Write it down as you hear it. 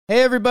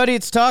Hey everybody,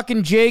 it's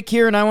Talkin' Jake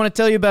here, and I want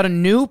to tell you about a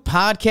new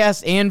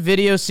podcast and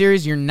video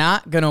series you're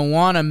not going to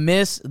want to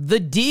miss. The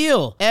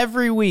Deal.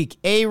 Every week,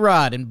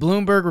 A-Rod and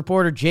Bloomberg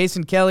reporter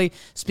Jason Kelly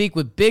speak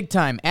with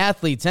big-time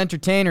athletes,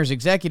 entertainers,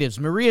 executives,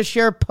 Maria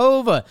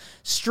Sharapova,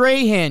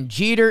 Strahan,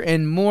 Jeter,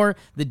 and more.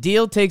 The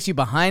Deal takes you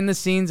behind the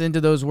scenes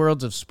into those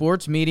worlds of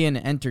sports, media, and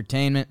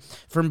entertainment.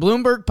 From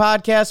Bloomberg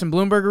Podcasts and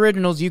Bloomberg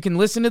Originals, you can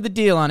listen to The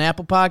Deal on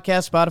Apple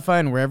Podcasts, Spotify,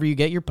 and wherever you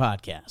get your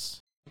podcasts.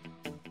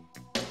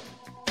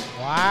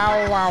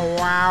 Wow.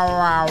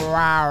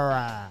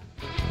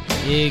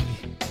 Big.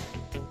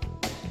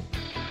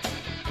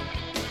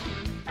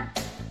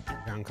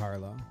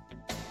 Giancarlo.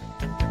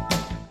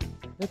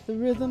 Let the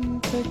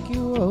rhythm take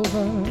you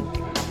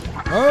over.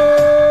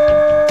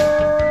 Oh,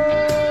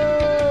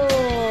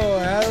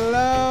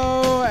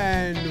 hello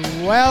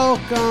and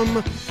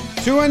welcome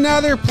to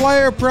another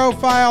player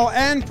profile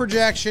and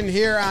projection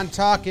here on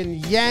Talkin'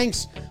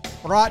 Yanks,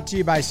 brought to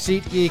you by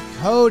SeatGeek.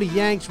 Code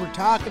Yanks. We're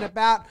talking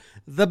about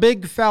the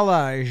big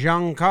fella,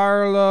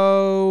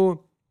 Giancarlo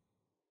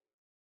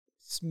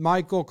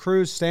Michael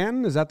Cruz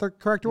Stanton. Is that the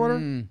correct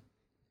order?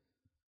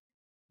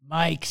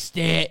 Mike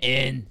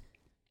Stanton.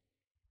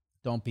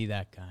 Don't be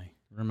that guy.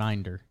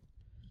 Reminder.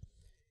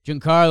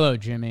 Giancarlo,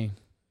 Jimmy.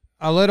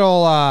 A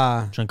little,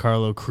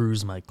 Giancarlo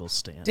Cruz Michael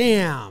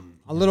Stanton.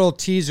 a little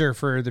teaser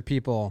for the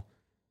people.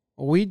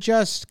 We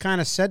just kind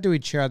of said to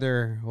each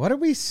other, what did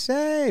we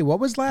say? What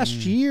was last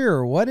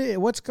year?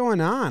 What's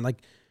going on?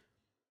 Like,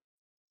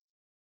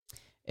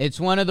 It's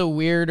one of the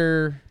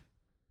weirder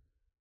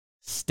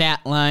stat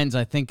lines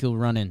I think you'll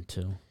run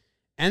into.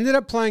 ended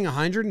up playing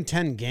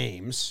 110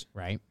 games.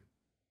 Right.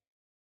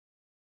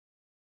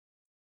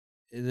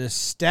 The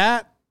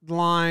stat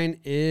line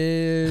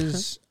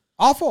is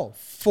awful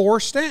for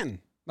Stanton.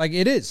 Like,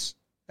 it is.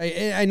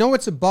 I know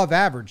it's above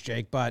average,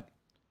 Jake, but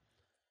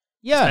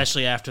Yeah.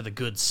 Especially after the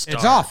good start.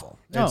 it's awful.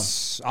 No.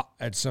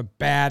 It's a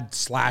bad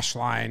slash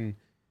line.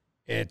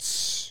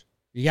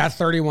 You got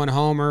 31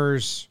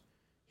 homers.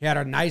 He had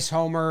a nice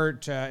homer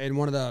in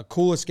one of the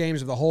coolest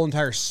games of the whole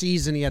entire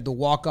season. He had the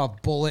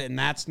walk-off bullet, and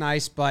that's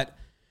nice, but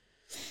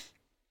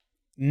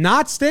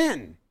not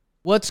Stanton.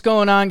 What's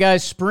going on,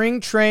 guys?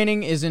 Spring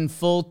training is in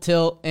full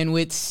tilt, and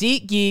with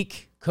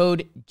SeatGeek,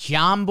 code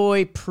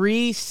JOHNBOY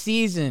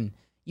preseason,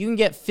 you can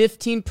get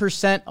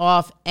 15%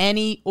 off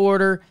any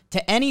order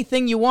to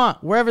anything you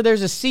want, wherever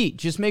there's a seat.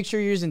 Just make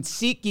sure you're using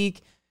SeatGeek,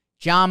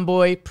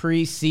 JOHNBOY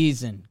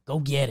preseason. Go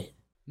get it.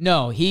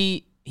 No,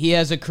 he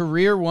has a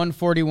career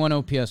 141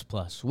 OPS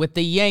plus. With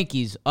the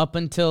Yankees, up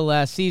until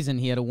last season,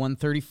 he had a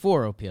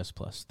 134 OPS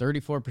plus,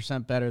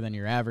 34% better than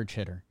your average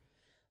hitter.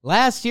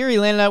 Last year, he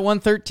landed at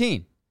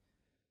 113.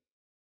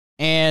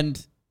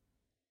 And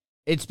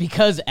it's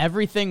because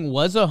everything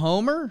was a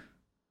homer.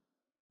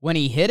 When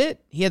he hit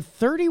it, he had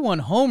 31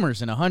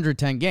 homers in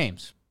 110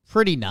 games.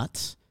 Pretty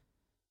nuts.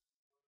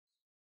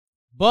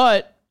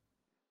 But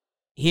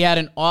he had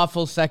an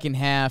awful second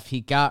half. He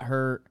got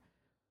hurt.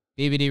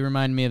 BBD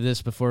reminded me of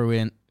this before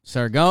we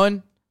started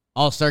going.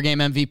 All-Star Game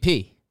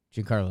MVP,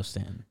 Giancarlo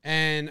Stanton.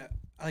 And,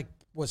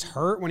 was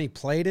hurt when he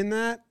played in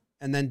that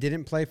and then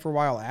didn't play for a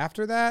while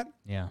after that.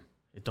 Yeah.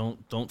 I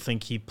don't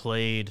think he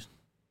played.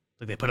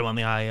 Like, they put him on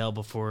the IL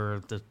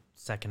before the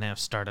second half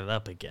started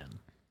up again.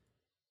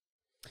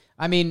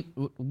 I mean,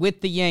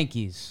 with the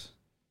Yankees,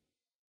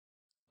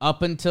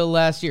 up until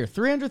last year,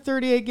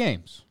 338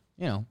 games.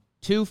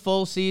 2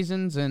 full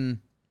seasons and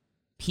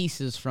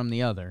pieces from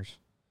the others.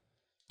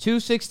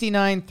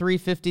 269,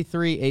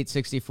 353,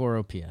 864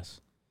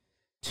 OPS.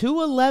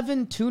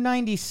 211,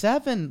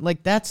 297.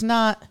 That's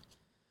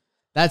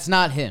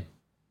not him.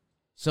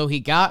 So he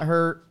got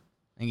hurt,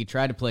 and he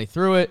tried to play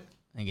through it.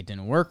 I think it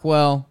didn't work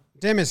well.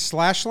 Damn, his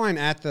slash line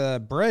at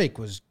the break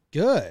was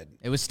good.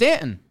 It was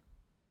Stanton.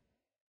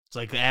 It's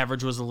like the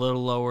average was a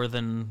little lower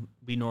than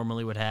we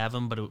normally would have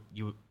him, but it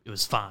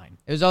was fine.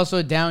 It was also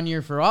a down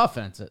year for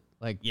offense.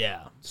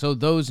 Yeah. So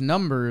those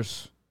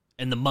numbers.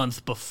 And the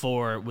month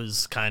before, it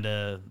was kind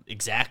of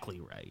exactly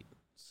right.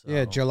 So.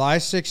 Yeah, July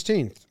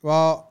 16th.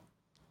 Well,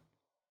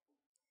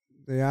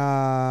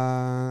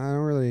 I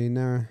don't really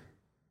know.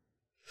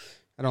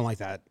 I don't like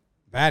that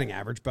batting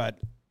average, but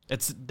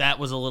That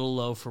was a little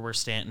low for where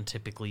Stanton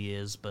typically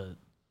is, but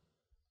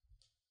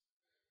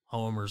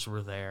homers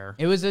were there.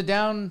 It was a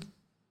down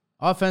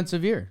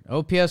offensive year.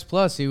 OPS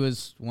plus, he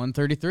was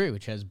 133,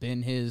 which has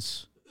been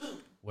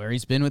where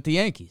he's been with the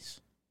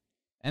Yankees.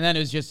 And then it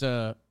was just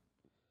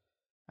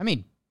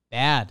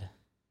bad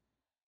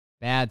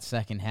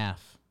second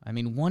half.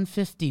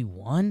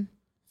 151,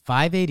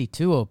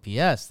 582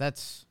 OPS.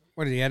 That's...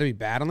 What, did he have to be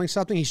battling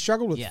something? He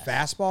struggled with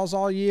fastballs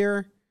all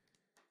year.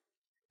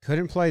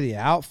 Couldn't play the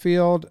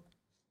outfield.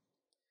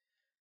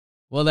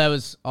 Well, that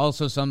was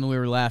also something we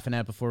were laughing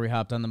at before we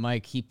hopped on the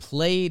mic. He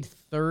played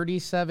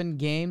 37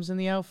 games in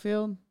the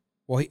outfield.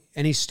 Well,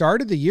 he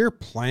started the year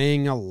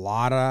playing a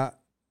lot of,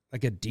 a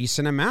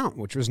decent amount,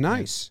 which was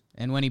nice.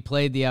 And when he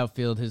played the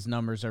outfield, his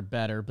numbers are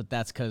better, but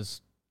that's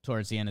because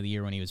towards the end of the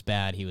year when he was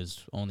bad, he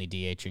was only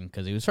DHing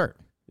because he was hurt.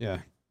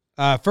 Yeah.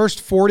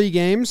 First 40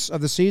 games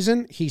of the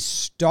season, he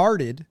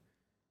started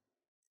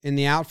in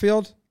the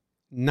outfield,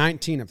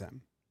 19 of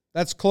them.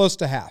 That's close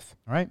to half.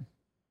 All right.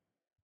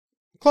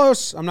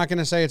 Close. I'm not going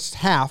to say it's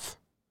half,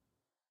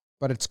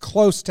 but it's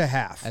close to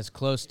half. As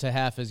close to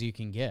half as you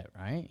can get,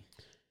 right?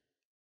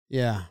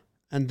 Yeah.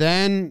 And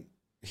then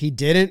he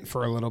didn't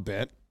for a little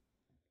bit.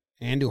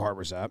 Andujar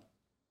was up.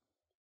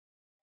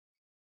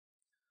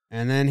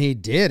 And then he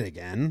did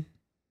again.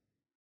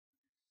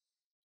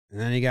 And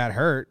then he got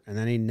hurt. And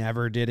then he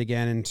never did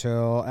again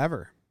until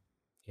ever.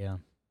 Yeah.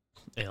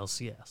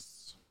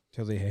 ALCS.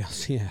 Till the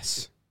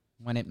ALCS.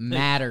 When it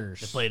matters.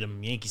 They played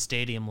him Yankee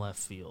Stadium left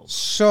field.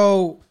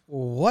 So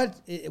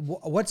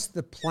what's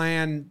the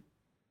plan?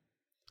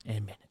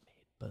 And Minute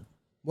Maid, but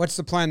What's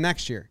the plan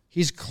next year?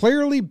 He's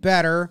clearly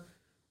better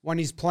when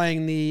he's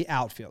playing the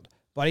outfield.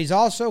 But he's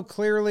also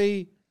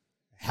clearly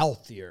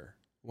healthier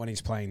when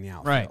he's playing the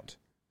outfield. Right.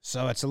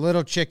 So it's a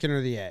little chicken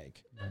or the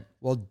egg. Right.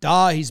 Well,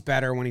 duh, he's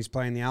better when he's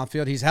playing the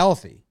outfield. He's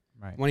healthy.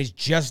 Right. When he's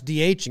just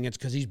DHing, it's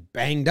because he's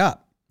banged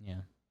up. Yeah.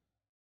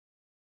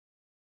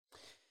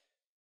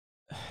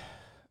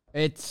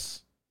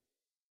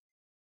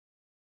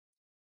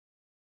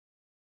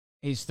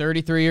 He's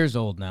 33 years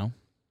old now.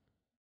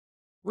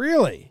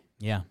 Really?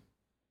 Yeah.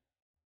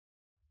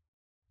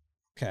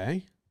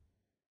 Okay.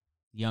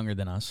 Younger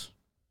than us.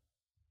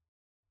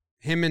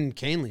 Him and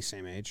Canely,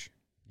 same age.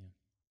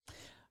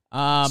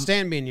 Yeah.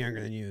 Stan being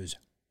younger than you is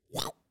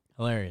wow.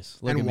 Hilarious.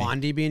 Look And at me.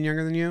 Wandy being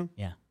younger than you?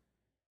 Yeah.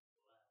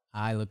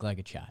 I look like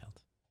a child.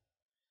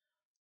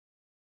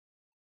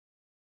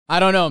 I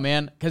don't know,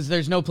 man, because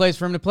there's no place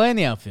for him to play in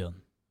the outfield.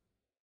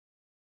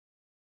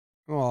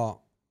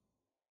 Well,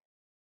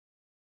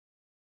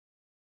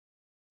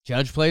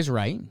 Judge plays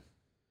right.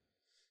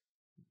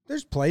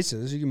 there's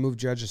places. You can move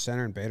Judge to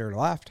center and Bader to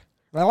left.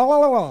 La, la, la,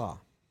 la, la.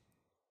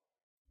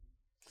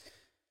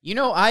 You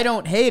know, I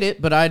don't hate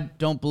it, but I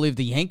don't believe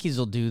the Yankees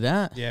will do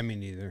that. Yeah, me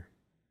neither.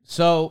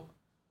 So,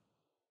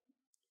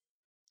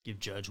 give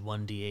Judge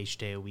one DH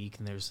day a week,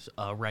 and there's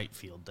a right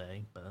field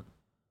day. But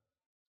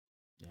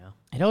yeah,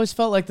 it always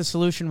felt like the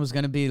solution was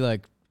going to be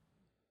like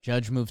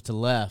Judge moved to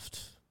left,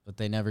 but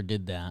they never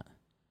did that.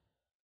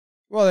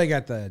 Well, they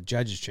got the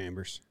judges'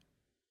 chambers.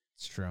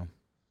 It's true.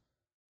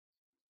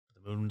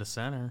 they moved him to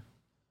center.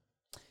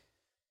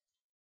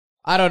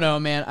 I don't know,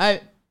 man.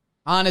 I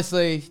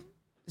honestly,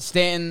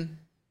 Stanton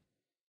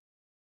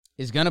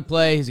is going to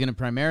play. He's going to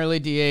primarily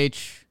DH.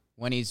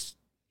 When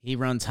he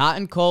runs hot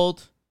and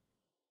cold,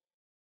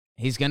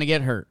 he's going to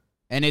get hurt.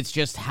 And it's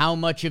just how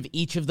much of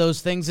each of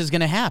those things is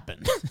going to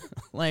happen.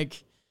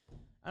 Like,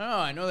 I don't know.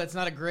 I know that's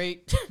not a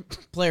great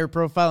player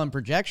profile and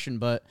projection,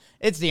 but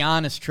it's the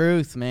honest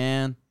truth,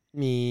 man.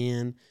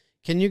 Man.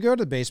 Can you go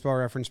to the baseball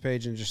reference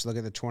page and just look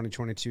at the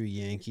 2022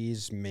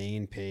 Yankees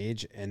main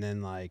page and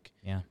then, like,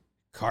 Yeah.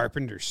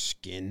 Carpenter's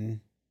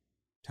skin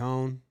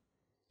tone?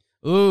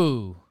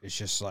 Ooh. It's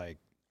just, like,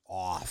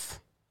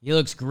 off. He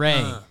looks gray.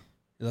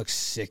 It looks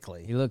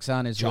sickly. He looks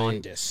on his way.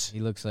 Jaundice.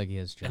 He looks like he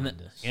has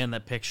jaundice. And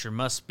that picture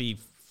must be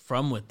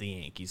from with the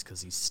Yankees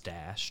because he's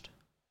stashed.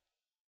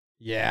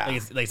 Yeah.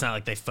 Like it's not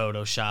like they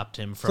photoshopped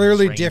him from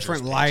Clearly his Rangers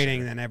different picture.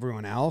 lighting than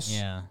everyone else.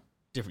 Yeah.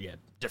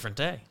 Different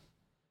day.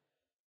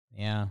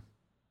 Yeah.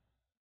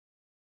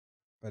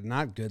 But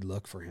not good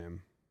look for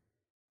him.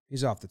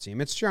 He's off the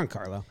team. It's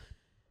Giancarlo.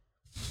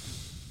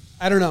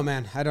 I don't know,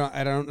 man. I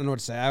don't know what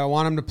to say. I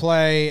want him to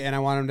play, and I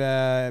want him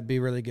to be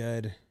really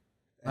good.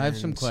 I have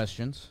some And-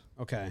 questions.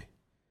 Okay.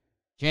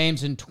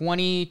 James, in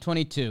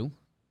 2022,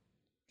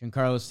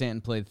 Giancarlo Stanton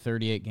played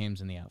 38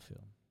 games in the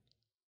outfield.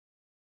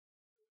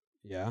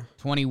 Yeah.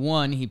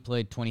 21, he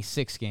played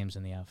 26 games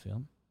in the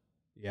outfield.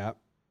 Yeah.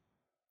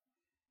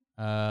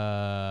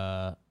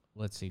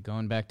 Let's see,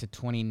 going back to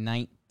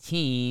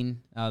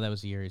 2019. Oh, that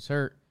was the year he's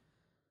hurt.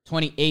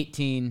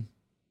 2018,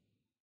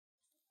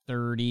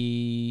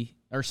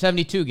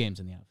 72 games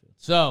in the outfield.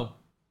 So,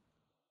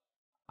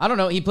 I don't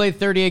know. He played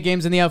 38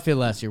 games in the outfield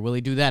last year. Will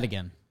he do that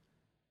again?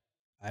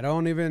 I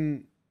don't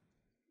even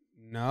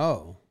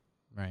know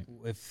Right.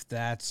 if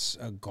that's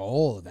a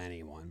goal of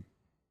anyone.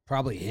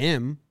 Probably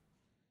him.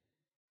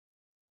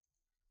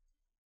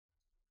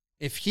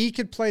 If he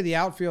could play the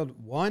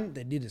outfield, one,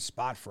 they need a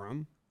spot for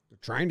him. They're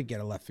trying to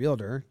get a left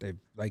fielder. They've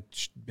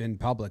been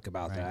public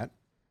about Right. that.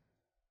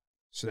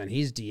 So then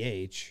he's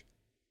DH.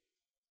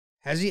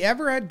 Has he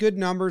ever had good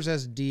numbers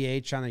as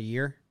DH on a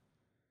year?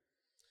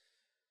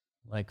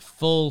 Like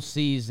full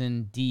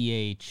season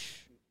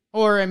DH.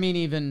 Or, I mean,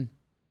 even,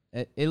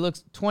 it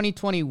looks,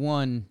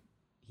 2021,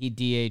 he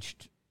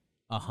DH'd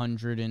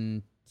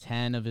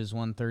 110 of his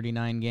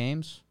 139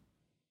 games.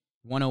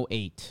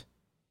 108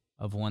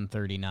 of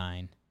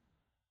 139.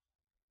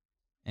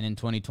 And in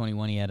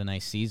 2021, he had a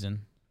nice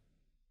season.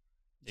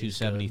 He's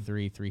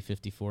 273,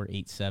 354,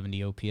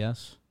 870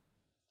 OPS.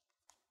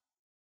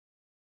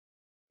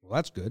 Well,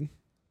 that's good.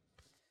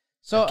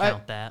 So,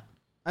 Count that.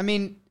 I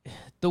mean,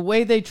 the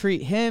way they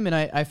treat him, and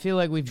I feel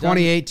like we've done...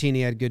 2018,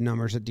 he had good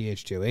numbers at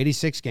DH too.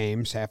 86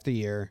 games, half the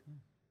year.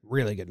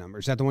 Really good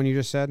numbers. Is that the one you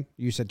just said?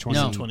 You said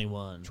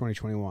 2021.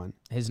 2021.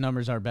 His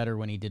numbers are better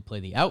when he did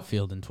play the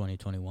outfield in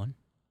 2021,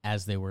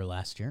 as they were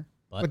last year.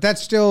 But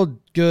that's still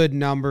good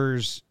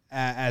numbers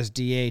as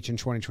DH in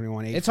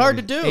 2021. It's hard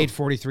to do.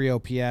 843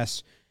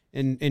 OPS.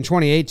 In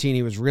 2018,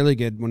 he was really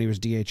good when he was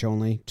DH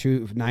only.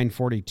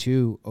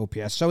 942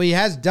 OPS. So he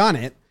has done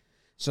it.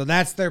 So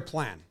that's their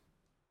plan.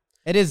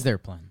 It is their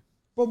plan.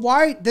 But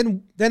why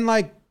then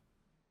like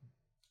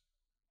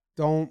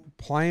don't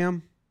play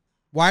him?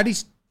 Why did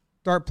he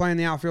start playing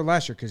the outfield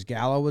last year? Because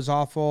Gallo was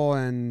awful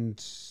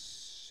and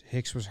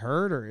Hicks was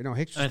hurt, or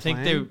Hicks was I playing?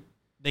 think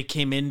they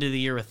came into the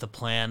year with the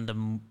plan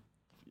to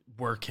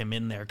work him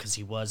in there because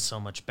he was so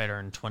much better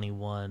in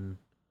 21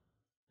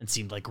 and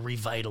seemed like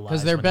revitalized.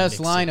 Because their best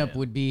lineup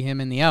would be him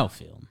in the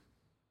outfield.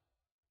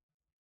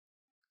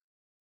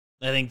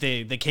 I think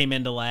they came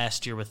into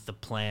last year with the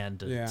plan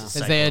to because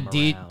they had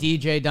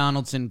DJ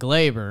Donaldson,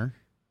 Glaber.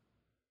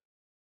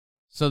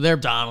 So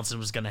Donaldson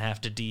was going to have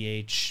to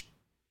DH.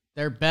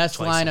 Their best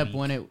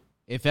lineup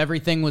if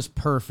everything was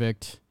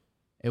perfect,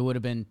 it would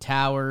have been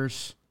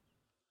Towers,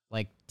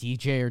 like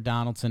DJ or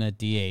Donaldson at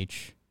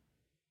DH.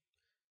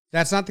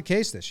 That's not the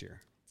case this year.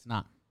 It's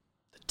not.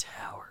 The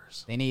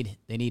Towers. They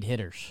need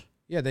hitters.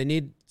 Yeah, they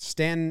need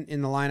Stanton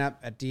in the lineup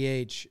at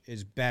DH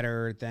is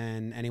better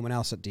than anyone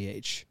else at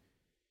DH.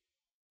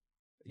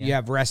 Yeah. You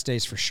have rest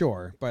days for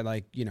sure, but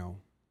I'm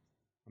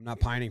not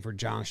pining for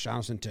Josh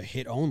Donaldson to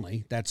hit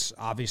only. That's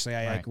obviously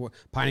I like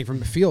pining from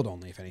the field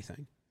only, if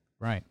anything.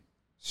 Right.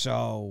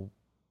 So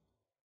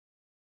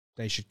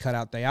they should cut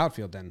out the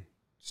outfield then,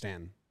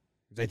 Stan.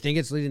 They think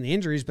it's leading to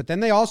injuries, but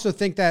then they also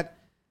think that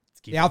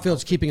the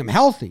outfield's keeping him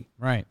healthy.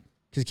 Right.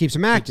 Because it keeps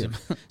him active.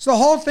 So the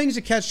whole thing's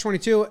a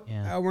catch-22.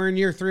 Yeah. We're in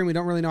year 3, and we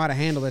don't really know how to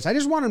handle this. I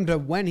just want him to,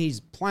 when he's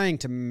playing,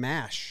 to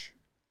mash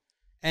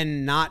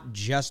and not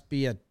just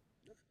be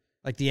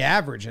like the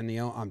average and the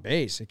on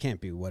base. It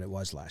can't be what it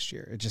was last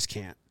year. It just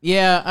can't.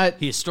 Yeah,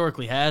 he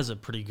historically has a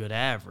pretty good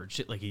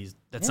average. Like we're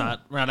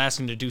not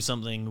asking to do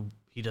something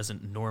he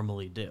doesn't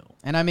normally do.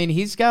 And I mean,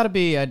 he's got to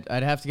be. I'd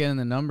have to get in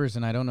the numbers,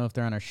 and I don't know if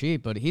they're on our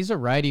sheet, but he's a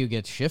righty who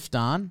gets shift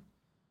on.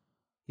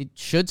 He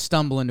should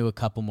stumble into a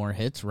couple more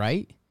hits,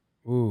 right?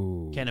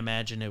 Ooh, can't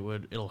imagine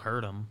it'll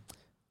hurt him.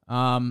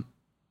 I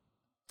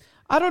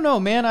don't know,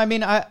 man. I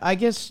mean, I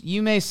guess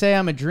you may say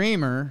I'm a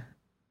dreamer.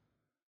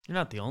 You're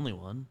not the only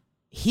one.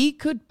 He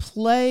could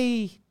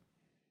play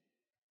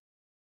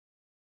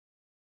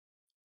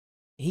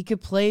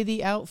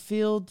the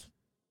outfield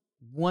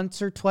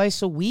once or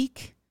twice a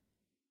week.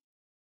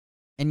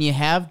 And you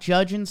have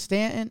Judge and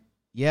Stanton.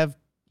 You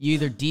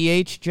either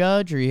DH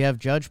Judge or you have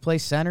Judge play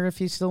center if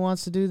he still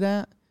wants to do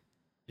that.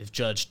 If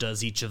Judge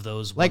does each of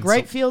those like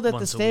right field at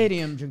the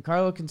stadium,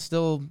 Giancarlo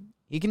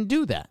can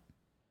do that.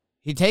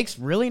 He takes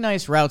really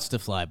nice routes to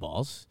fly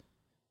balls.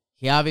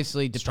 He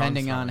obviously,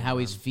 depending on how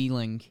he's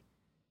feeling,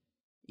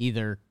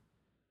 either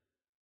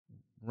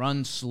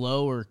run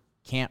slow or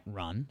can't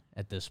run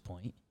at this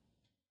point.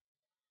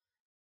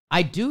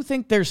 I do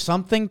think there's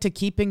something to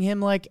keeping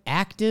him like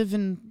active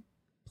and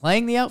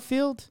playing the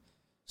outfield.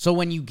 So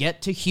when you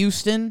get to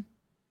Houston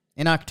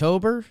in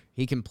October,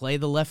 he can play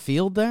the left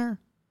field there.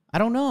 I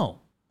don't know.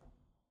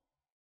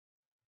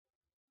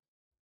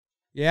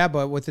 Yeah,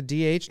 but with the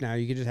DH now,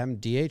 you can just have him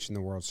DH in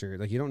the World Series.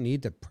 Like, you don't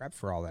need to prep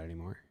for all that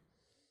anymore.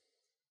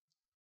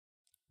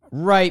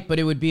 Right, but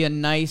it would be it's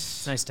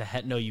nice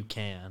to know you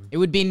can. It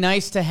would be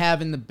nice to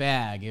have in the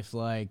bag if,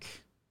 like,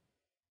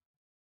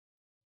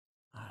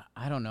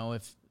 I don't know,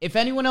 if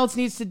anyone else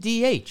needs to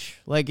DH.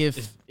 Like,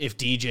 if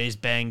DJ's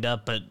banged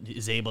up but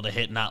is able to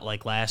hit, not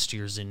like last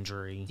year's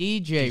injury.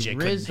 DJ Rizzo.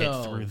 Couldn't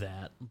hit through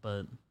that,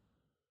 but...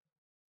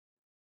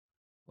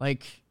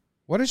 Like...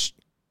 What is...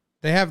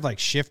 They have, like,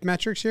 shift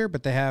metrics here,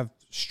 but they have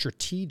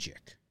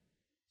strategic.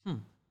 I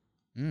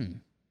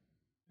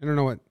don't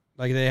know what...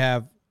 Like, they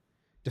have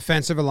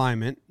defensive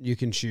alignment. You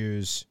can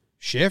choose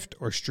shift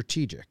or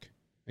strategic.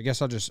 I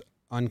guess I'll just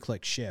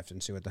unclick shift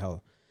and see what the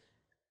hell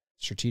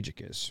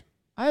strategic is.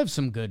 I have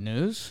some good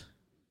news.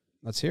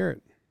 Let's hear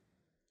it.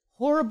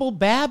 Horrible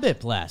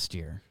BABIP last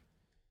year.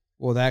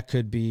 Well, that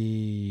could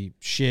be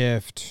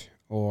shift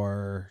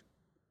or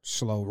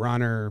slow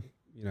runner.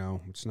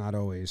 It's not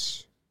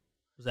always...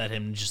 Was that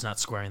him just not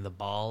squaring the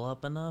ball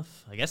up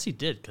enough? I guess he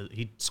did, because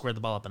he squared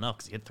the ball up enough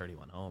because he hit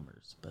 31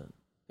 homers. But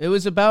it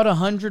was about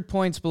 100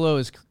 points below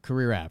his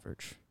career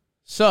average.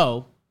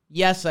 So,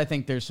 yes, I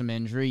think there's some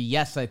injury.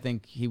 Yes, I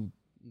think he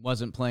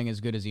wasn't playing as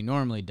good as he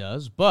normally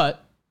does.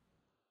 But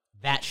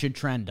that should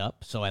trend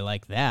up, so I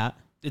like that.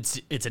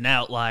 It's an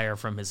outlier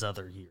from his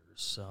other years,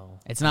 so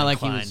it's not like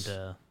he was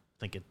to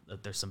think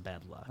that there's some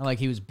bad luck. Not like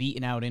he was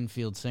beating out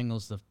infield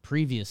singles the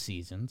previous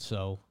season,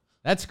 so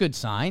that's a good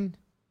sign.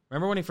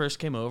 Remember when he first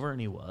came over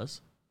and he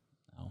was?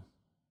 No.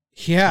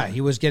 Yeah,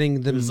 he was getting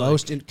the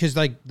most because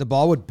the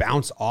ball would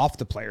bounce off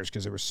the players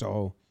because it was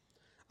so.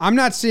 I'm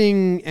not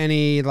seeing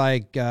any in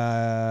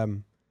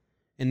the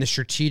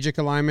strategic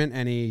alignment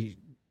any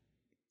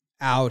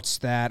outs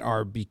that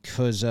are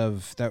because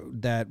of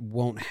that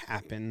won't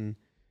happen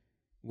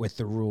with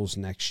the rules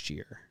next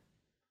year.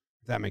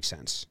 If that makes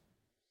sense.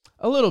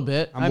 A little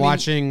bit. I'm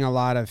watching a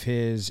lot of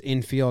his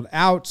infield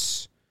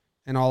outs.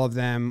 And all of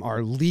them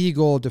are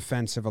legal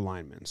defensive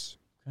alignments.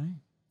 Okay.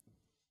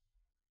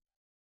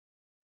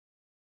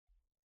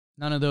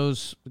 None of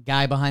those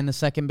guy behind the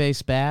second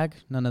base bag?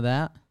 None of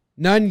that?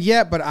 None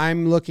yet, but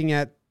I'm looking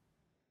at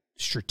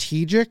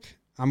strategic.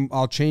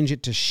 I'll change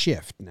it to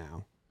shift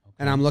now. Okay.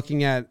 And I'm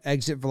looking at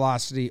exit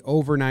velocity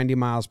over 90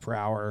 miles per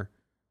hour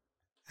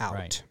out.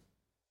 Right.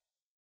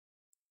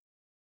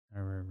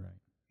 Right.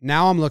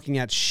 Now I'm looking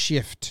at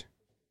shift.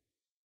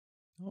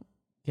 Oh,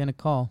 getting a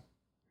call.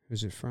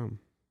 Who's it from?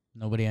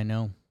 Nobody I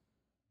know.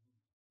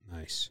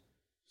 Nice.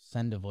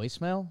 Send a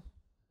voicemail.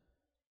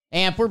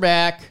 Amp, we're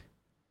back.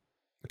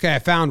 Okay, I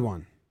found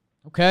one.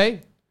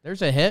 Okay,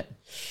 there's a hit.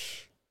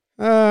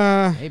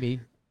 Maybe.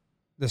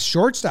 The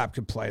shortstop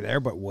could play there,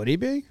 but would he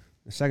be?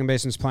 The second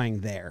baseman's playing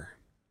there.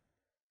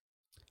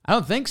 I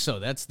don't think so.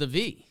 That's the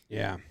V.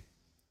 Yeah.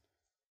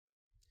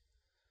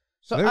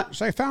 So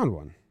I found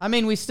one. I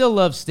mean, we still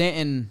love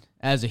Stanton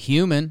as a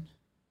human.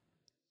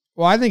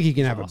 Well, I think he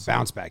can have a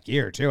bounce back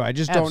year too. I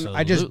just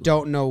Absolutely.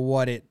 don't know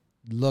what it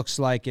looks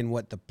like and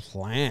what the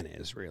plan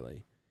is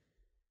really.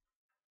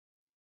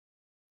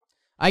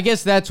 I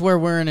guess that's where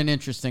we're in an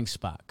interesting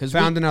spot.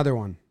 Found another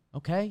one.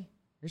 Okay,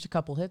 there's a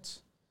couple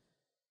hits.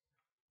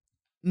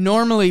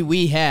 Normally,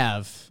 we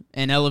have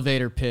an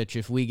elevator pitch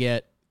if we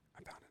get.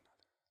 I found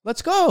another.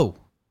 Let's go.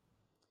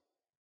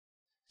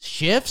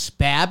 Shifts,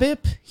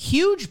 BABIP,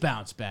 huge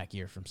bounce back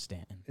year from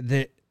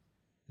Stanton.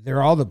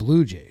 They're all the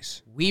Blue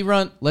Jays.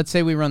 Let's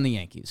say we run the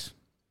Yankees.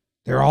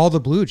 They're all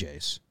the Blue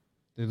Jays.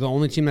 They're the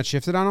only team that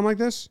shifted on them like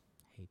this?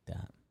 Hate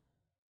that.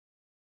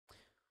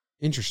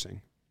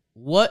 Interesting.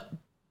 What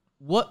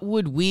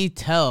would we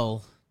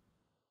tell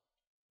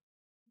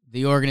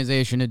the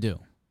organization to do?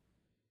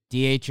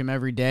 DH him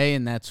every day,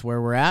 and that's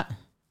where we're at?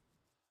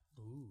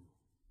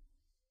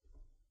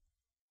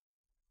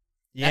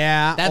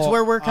 Yeah. That's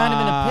where we're kind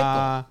of in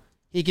a pickle.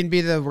 He can be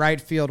the right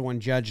field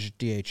when Judge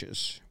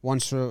DHs.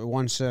 Once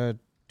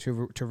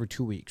every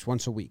 2 weeks.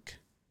 Once a week.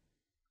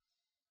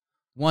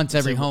 Once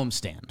every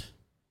homestand.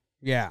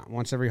 Yeah,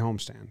 once every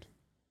homestand.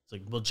 It's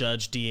like we'll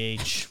Judge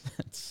DH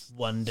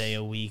 1 day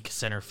a week,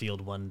 center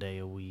field 1 day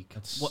a week.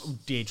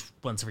 DH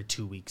once every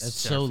 2 weeks. That's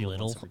center so field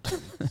little. once every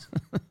 2 weeks.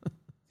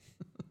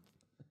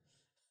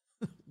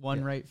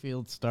 One right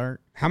field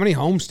start. How many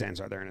homestands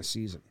are there in a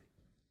season?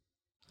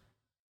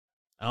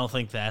 I don't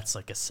think that's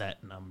like a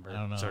set number. I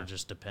don't know. It sort of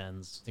just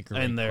depends.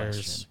 And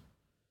there's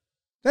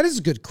That is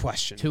a good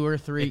question. 2 or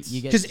 3.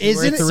 You get because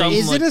is it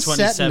a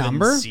set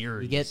number?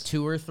 Series. You get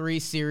 2 or 3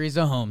 series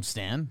of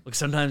homestand. Like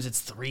sometimes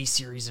it's 3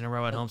 series in a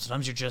row at home.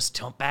 Sometimes you're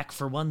just back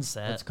for one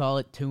set. Let's call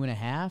it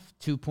 2.5,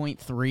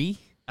 2.3.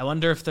 I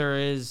wonder if there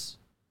is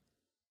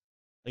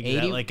like,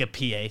 80? like a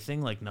PA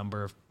thing, like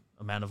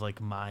amount of like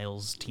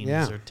miles teams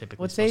are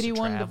typically. What's supposed to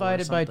 81 travel or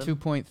divided by something.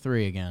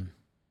 2.3 again?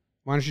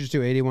 Why don't you just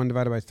do 81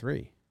 divided by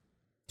 3?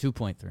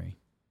 2.3.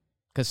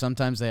 Because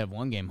sometimes they have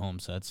 1 game home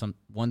sets,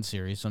 one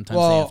series. Sometimes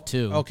they have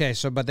 2. Okay,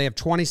 but they have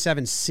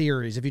 27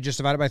 series. If you just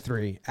divide it by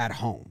 3 at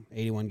home,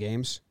 81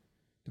 games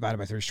divided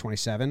by 3 is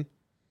 27.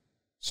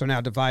 So now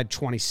divide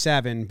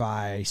 27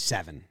 by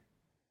 7.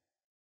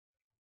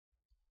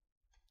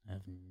 I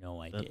have no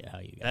idea how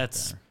you got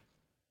there.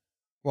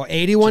 Well,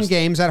 81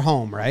 games at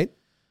home, right?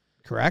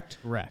 Correct?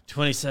 Correct.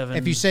 27.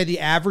 If you say the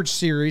average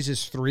series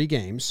is 3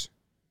 games,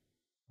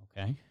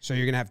 okay, so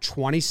you're going to have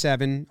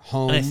 27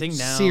 home And I think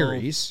now-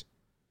 series.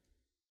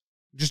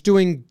 Just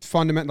doing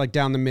fundamental, like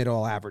down the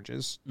middle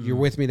averages. You're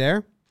with me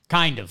there?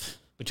 kind of.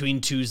 Between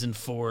 2s and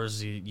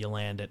 4s, you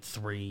land at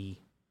 3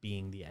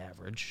 being the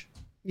average.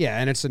 Yeah,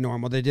 and it's the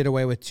normal. They did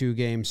away with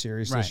 2-game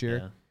series this year.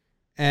 Yeah.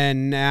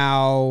 And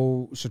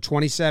now, so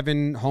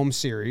 27 home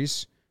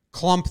series.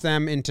 Clump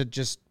them into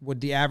just,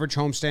 would the average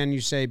homestand, you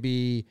say,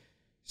 be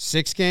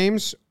 6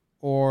 games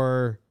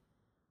or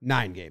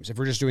 9 games? If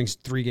we're just doing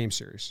 3-game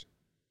series.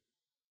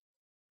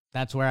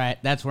 That's where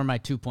my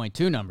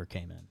 2.2 number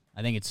came in.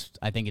 I think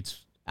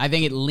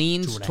it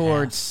leans 2.5.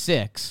 towards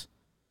 6.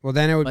 Well,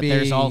 then it would But be.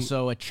 there's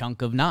also a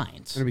chunk of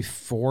 9s. It'll be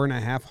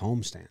 4.5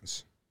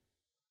 homestands.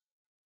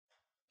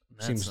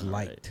 That's Seems not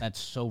light. right. That's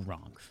so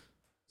wrong.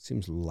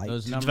 Seems light.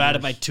 Those numbers,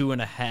 Divided by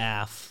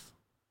 2.5,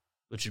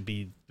 which would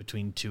be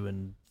between 2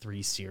 and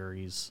 3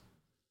 series,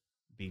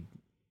 be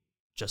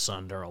just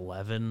under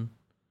 11,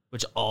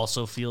 which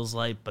also feels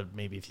light. But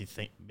maybe if you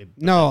think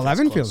no, that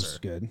 11 closer. feels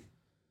good.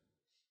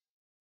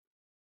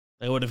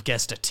 I would have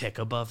guessed a tick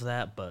above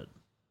that, but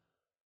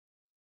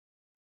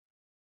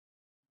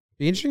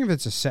Be interesting if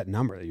it's a set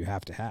number that you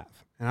have to have.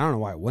 And I don't know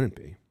why it wouldn't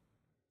be.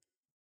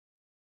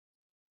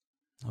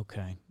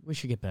 Okay. We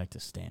should get back to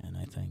Stanton,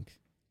 I think.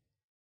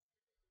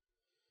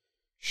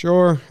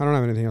 Sure. I don't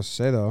have anything else to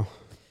say, though.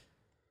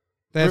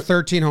 They had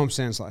 13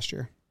 homestands last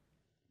year.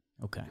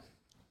 Okay.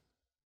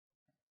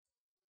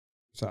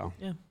 So.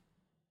 yeah.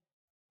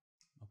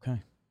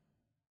 Okay.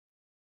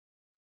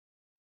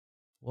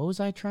 What was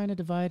I trying to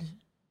divide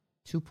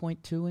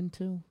 2.2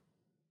 into?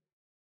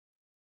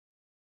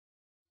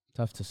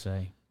 Tough to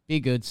say. Be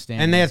good,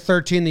 Stanton. And they had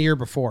 13 the year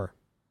before.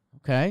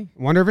 Okay.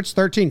 I wonder if it's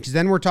 13, because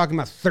then we're talking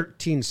about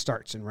 13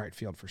 starts in right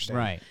field for Stanton.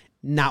 Right.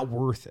 Not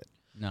worth it.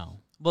 No.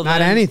 Well,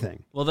 Not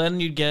anything. Well, then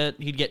he'd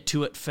get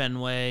 2 at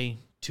Fenway,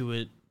 2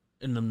 at,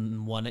 and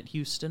then 1 at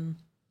Houston.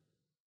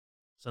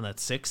 So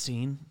that's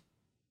 16.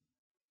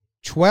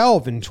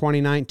 12 in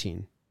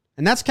 2019.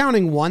 And that's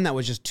counting one that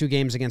was just 2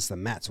 games against the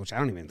Mets, which I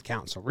don't even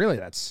count. So really,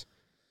 that's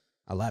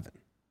 11.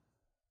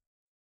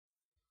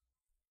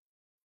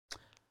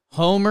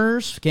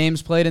 Homers,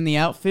 games played in the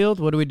outfield.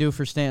 What do we do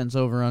for Stanton's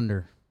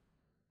over-under?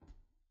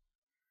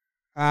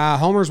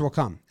 Homers will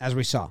come, as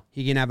we saw.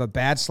 He can have a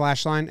bad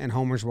slash line, and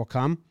homers will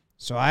come.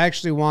 So I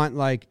actually want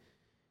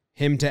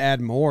him to add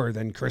more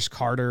than Chris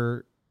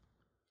Carter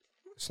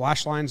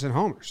slash lines and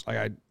homers.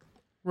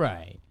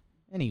 Right,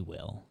 and he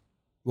will.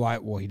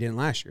 Well, he didn't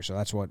last year, so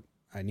that's what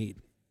I need.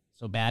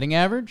 So batting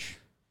average?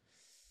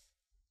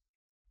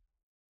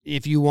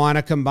 If you want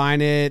to combine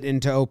it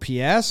into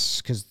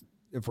OPS, because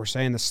if we're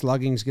saying the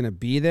slugging's going to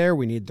be there,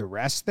 we need the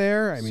rest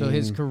there. So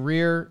his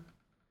career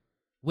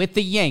with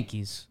the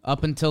Yankees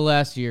up until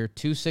last year,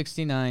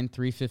 269,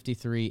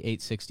 353,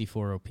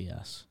 864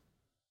 OPS.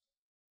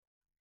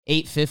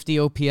 850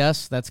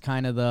 OPS, that's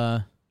kind of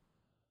the...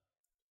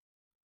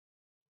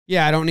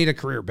 Yeah, I don't need a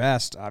career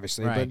best,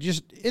 obviously, right. But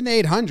just in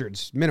the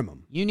 800s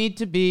minimum. You need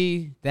to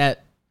be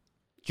that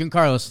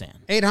Giancarlo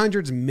Stanton.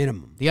 800s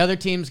minimum. The other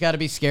team's got to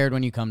be scared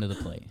when you come to the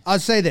plate. I'll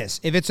say this.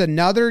 If it's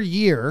another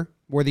year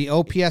where the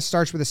OPS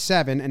starts with a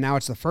 7, and now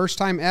it's the first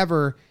time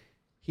ever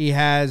he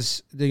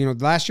has,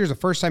 last year's the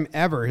first time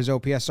ever his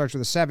OPS starts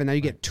with a 7. Now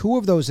you get 2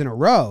 of those in a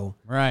row.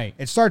 Right.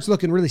 It starts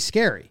looking really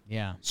scary.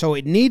 Yeah. So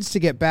it needs to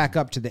get back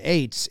up to the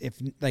 8s, if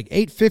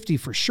 850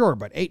 for sure,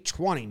 but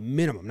 820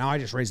 minimum. Now I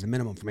just raised the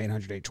minimum from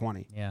 800 to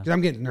 820. Yeah. Because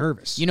I'm getting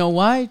nervous. You know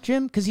why,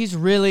 Jim? Because he's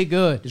really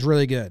good. He's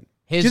really good.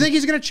 Do you think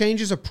he's going to change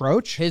his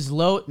approach?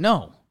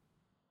 No.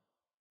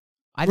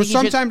 I think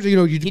sometimes, he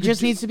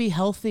just needs to be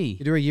healthy.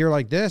 You do a year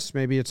like this,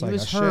 maybe it's like,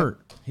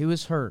 hurt. He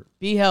was hurt.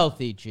 Be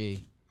healthy,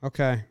 G.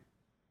 Okay.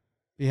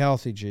 Be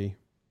healthy, G.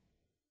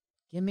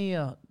 Give me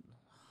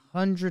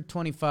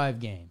 125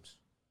 games.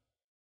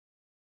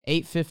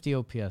 850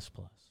 OPS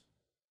plus.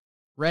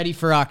 Ready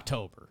for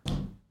October.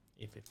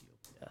 850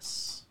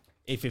 OPS.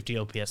 850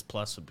 OPS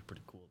plus would be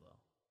pretty cool, though.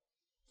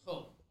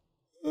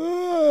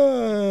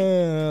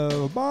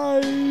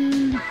 Bye.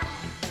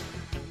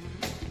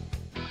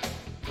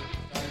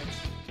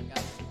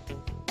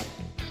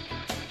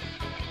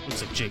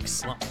 Looks like Jake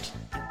slumped.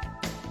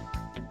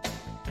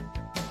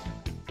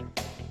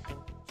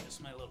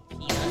 Just my little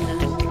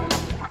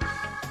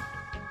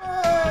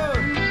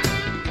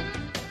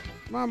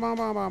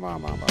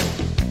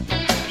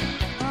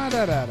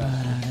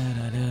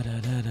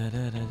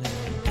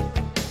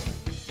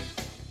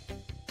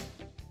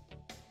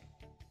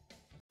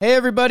Hey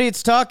everybody,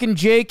 it's Talkin'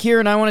 Jake here,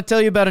 and I want to tell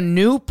you about a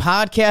new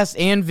podcast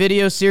and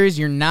video series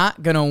you're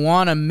not going to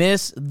want to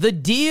miss. The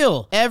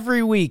Deal.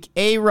 Every week,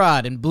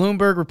 A-Rod and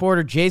Bloomberg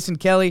reporter Jason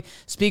Kelly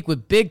speak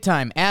with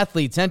big-time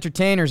athletes,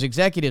 entertainers,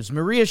 executives,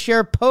 Maria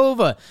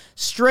Sharapova,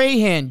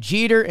 Strahan,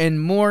 Jeter,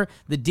 and more.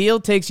 The Deal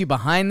takes you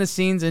behind the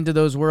scenes into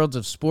those worlds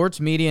of sports,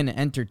 media, and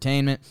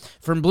entertainment.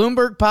 From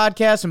Bloomberg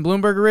Podcasts and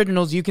Bloomberg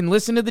Originals, you can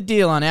listen to The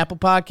Deal on Apple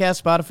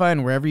Podcasts, Spotify,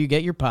 and wherever you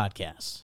get your podcasts.